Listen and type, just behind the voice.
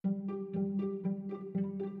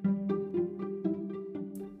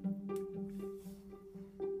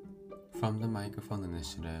From the Microphone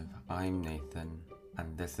Initiative, I'm Nathan,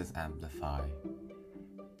 and this is Amplify.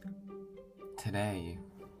 Today,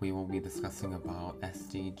 we will be discussing about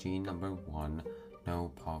SDG number 1,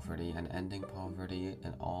 No Poverty, and ending poverty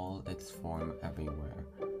in all its form everywhere.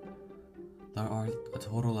 There are a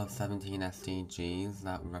total of 17 SDGs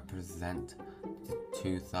that represent the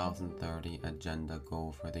 2030 agenda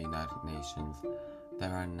goal for the United Nations.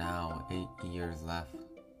 There are now 8 years left,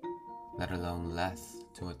 let alone less,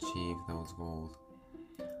 to achieve those goals.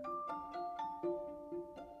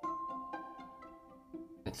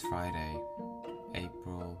 It's Friday,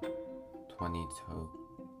 April 22.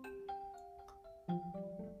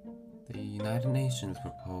 The United Nations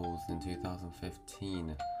proposed in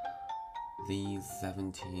 2015 these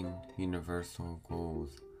 17 universal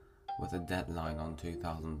goals with a deadline on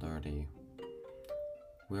 2030.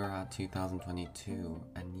 We're at 2022,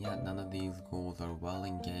 and yet none of these goals are well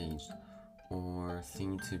engaged or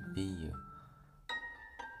seem to be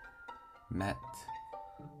met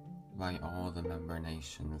by all the member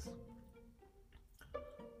nations.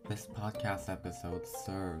 This podcast episode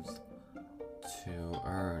serves to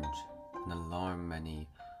urge and alarm many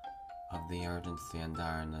of the urgency and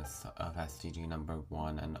direness of SDG number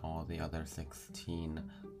 1 and all the other 16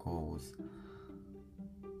 goals,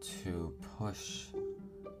 to push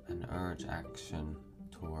and urge action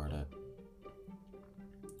toward it.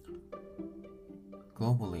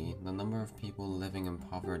 Globally, the number of people living in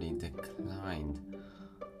poverty declined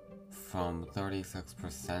from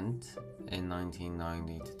 36% in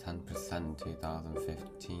 1990 to 10% in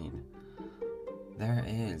 2015. There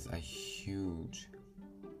is a huge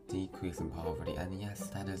decrease in poverty, and yes,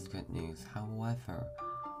 that is good news. However,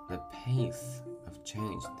 the pace of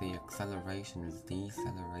change, the acceleration is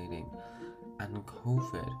decelerating, and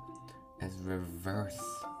COVID is reversing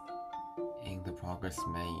the progress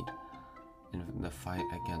made in the fight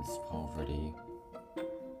against poverty.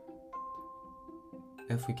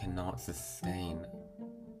 If we cannot sustain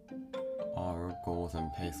our goals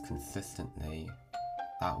and pace consistently,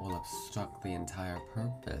 that will obstruct the entire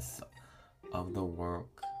purpose of the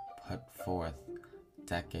work put forth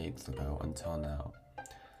decades ago until now.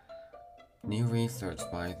 New research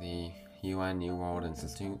by the UN New World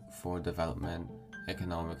Institute for Development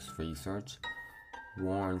Economics Research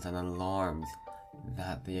warns and alarms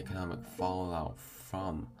that the economic fallout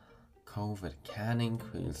from COVID can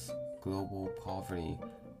increase global poverty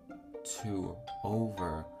to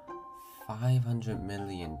over 500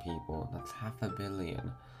 million people. That's 500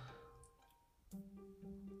 million,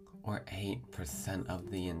 or 8%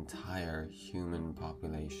 of the entire human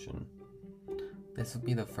population. This would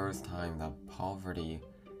be the first time that poverty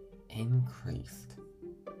increased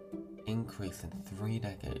in 3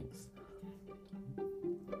 decades.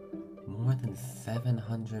 More than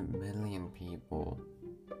 700 million people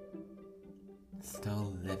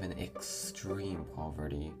still live in extreme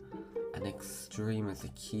poverty, and extreme is a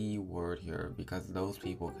key word here because those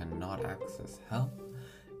people cannot access health,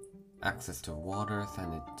 access to water,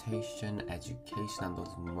 sanitation, education, and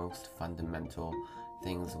those most fundamental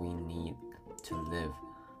things we need to live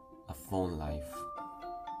a full life.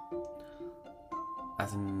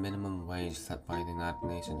 As a minimum wage set by the United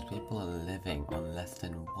Nations, people are living on less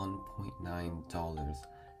than $1.9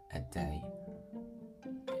 a day.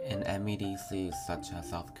 In MEDCs such as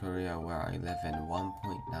South Korea, where I live in,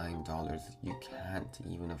 $1.9, you can't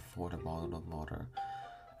even afford a bottle of water.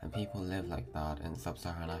 And people live like that in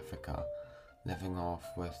sub-Saharan Africa, living off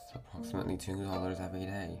with approximately $2 every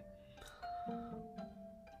day.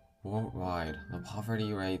 Worldwide, the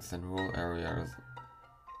poverty rates in rural areas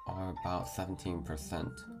are about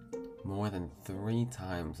 17%, more than 3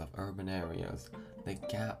 times of urban areas. The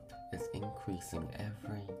gap is increasing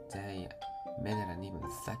every day, minute, and even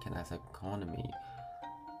second as economy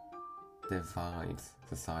divides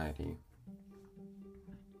society.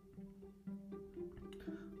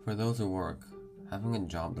 For those who work, having a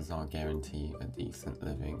job does not guarantee a decent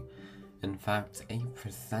living. In fact,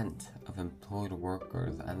 8% of employed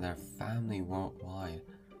workers and their family worldwide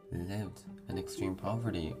lived in extreme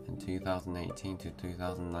poverty in 2018 to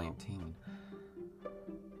 2019.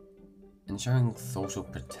 Ensuring social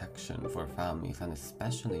protection for families, and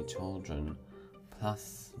especially children,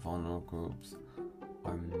 plus vulnerable groups,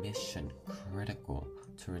 are mission critical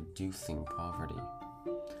to reducing poverty.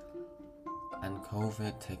 And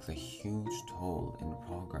COVID takes a huge toll in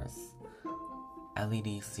progress.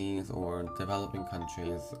 LEDCs, or developing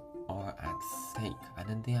countries, are at stake, and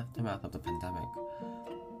in the aftermath of the pandemic,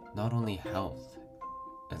 not only health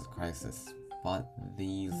is a crisis, but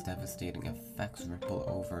these devastating effects ripple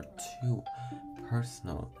over to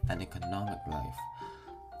personal and economic life.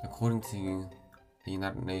 According to the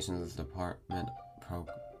United Nations Department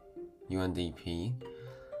UNDP,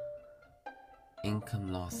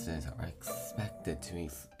 income losses are expected to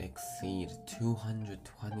exceed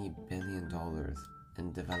 $220 billion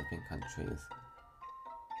in developing countries.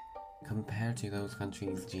 Compared to those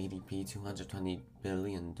countries' GDP, $220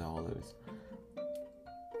 billion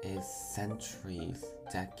is centuries,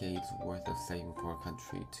 decades worth of saving for a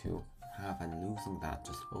country to have, and losing that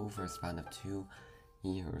just over a span of 2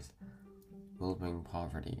 years will bring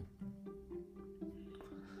poverty.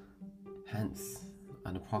 Hence,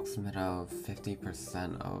 an approximate of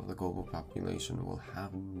 50% of the global population will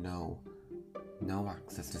have no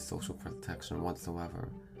access to social protection whatsoever.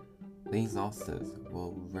 These losses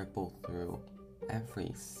will ripple through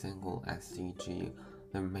every single SDG,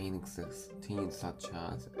 the remaining 16, such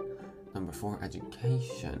as number 4,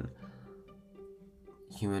 education,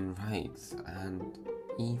 human rights, and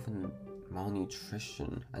even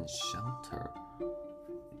malnutrition and shelter.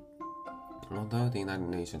 Although the United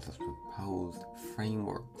Nations has proposed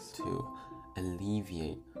frameworks to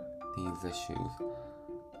alleviate these issues,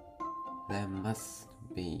 there must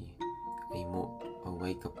be a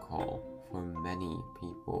wake-up call for many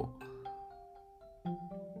people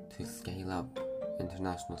to scale up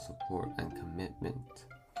international support and commitment.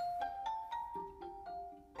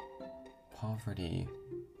 Poverty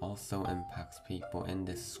also impacts people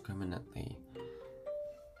indiscriminately.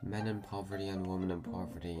 Men in poverty and women in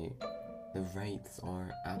poverty, the rates are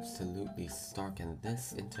absolutely stark, and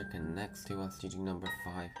this interconnects to SDG number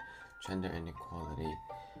 5, gender inequality.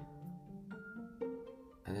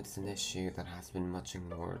 And it's an issue that has been much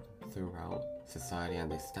ignored throughout society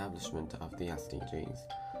and the establishment of the SDGs.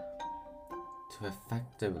 To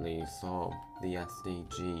effectively solve the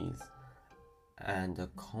SDGs and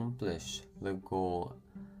accomplish the goal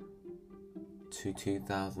to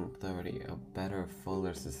 2030, a better,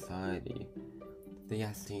 fuller society, the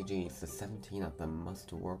SDGs, the 17 of them,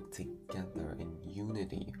 must work together in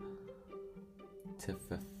unity to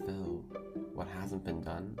fulfill what hasn't been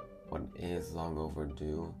done, what is long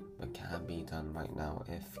overdue, but can be done right now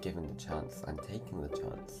if given the chance and taking the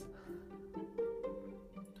chance.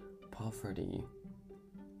 Poverty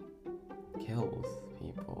kills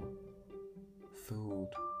people. Food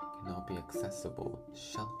cannot be accessible,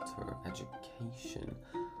 shelter, education,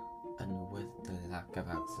 and with the lack of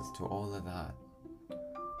access to all of that,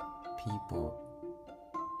 people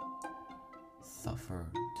suffer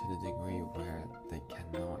to the degree where they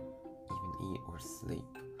cannot even eat or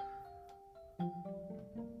sleep.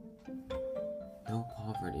 No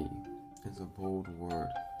poverty is a bold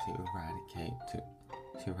word to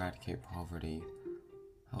eradicate poverty.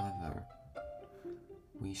 However,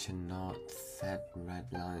 we should not set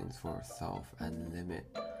red lines for ourselves and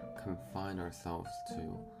confine ourselves to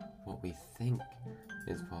what we think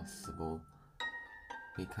is possible,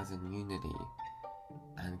 because in unity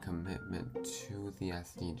and commitment to the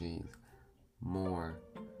SDGs, more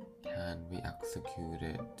can be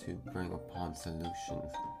executed to bring upon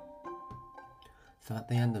solutions. So at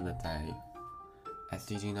the end of the day,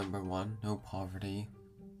 SDG number 1, no poverty,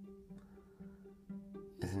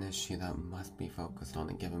 is an issue that must be focused on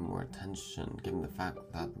and given more attention, given the fact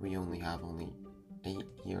that we only have 8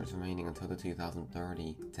 years remaining until the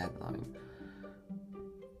 2030 deadline.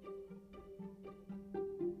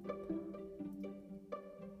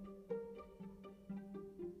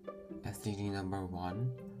 SDG number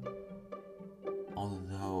 1,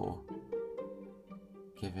 although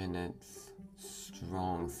given its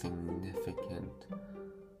strong, significant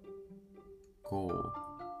goal,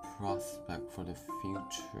 prospect for the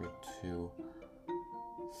future to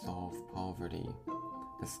solve poverty,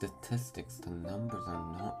 the statistics, the numbers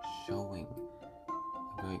are not showing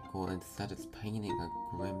a great goal. Instead, it's painting a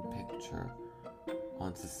grim picture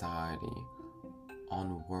on society,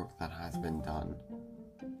 on work that has been done.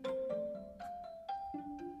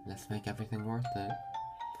 Let's make everything worth it.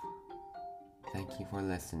 Thank you for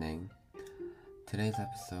listening. Today's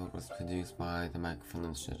episode was produced by the Microphone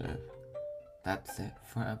Initiative. That's it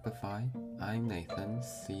for Amplify. I'm Nathan.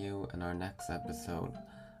 See you in our next episode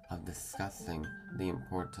of discussing the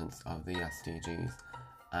importance of the SDGs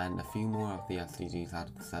and a few more of the SDGs out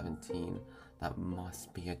of the 17 that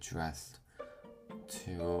must be addressed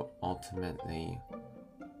to ultimately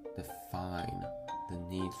define the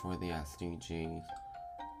need for the SDGs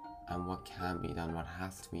and what can be done, what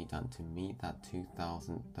has to be done to meet that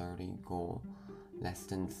 2030 goal, less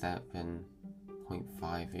than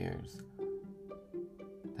 7.5 years.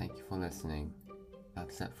 Thank you for listening.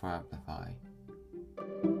 That's it for Amplify.